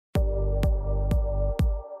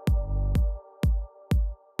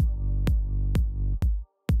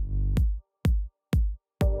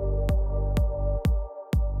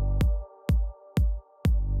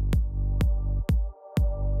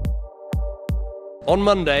On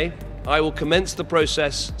Monday, I will commence the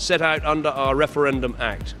process set out under our Referendum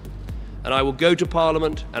Act, and I will go to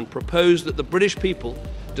Parliament and propose that the British people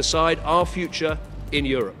decide our future in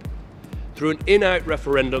Europe through an in-out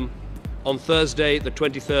referendum on Thursday, the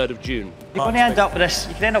 23rd of June. You're going to end up with this.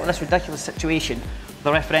 You can end up with this ridiculous situation,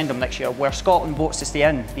 the referendum next year, where Scotland votes to stay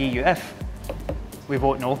in the EU. If we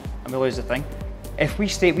vote no and we lose the thing, if we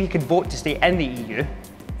stay, we could vote to stay in the EU,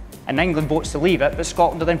 and England votes to leave it, but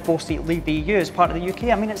Scotland are then forced to leave the EU as part of the UK.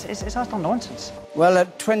 I mean, it's utter nonsense. Well,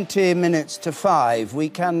 at 20 minutes to 5, we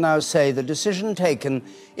can now say the decision taken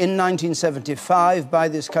in 1975 by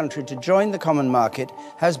this country to join the common market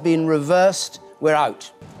has been reversed. We're out.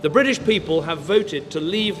 The British people have voted to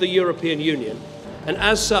leave the European Union, and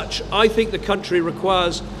as such, I think the country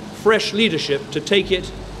requires fresh leadership to take it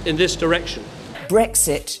in this direction.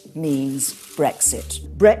 Brexit means Brexit.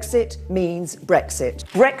 Brexit means Brexit.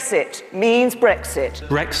 Brexit means Brexit.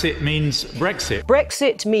 Brexit means Brexit.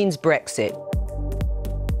 Brexit means Brexit.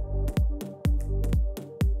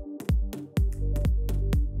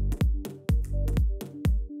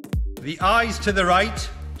 The ayes to the right,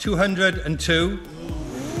 202.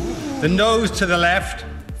 The noes to the left,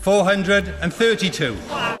 432.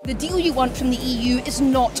 The deal you want from the EU is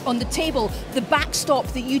not on the table. The backstop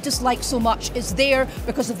that you dislike so much is there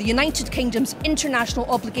because of the United Kingdom's international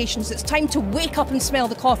obligations. It's time to wake up and smell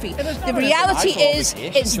the coffee. The reality is,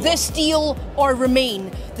 it's this deal or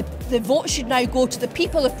remain. The vote should now go to the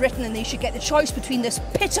people of Britain, and they should get the choice between this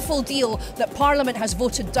pitiful deal that Parliament has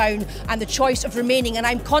voted down and the choice of remaining, and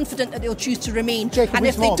I'm confident that they'll choose to remain. And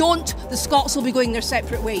if they don't, the Scots will be going their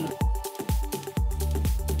separate way.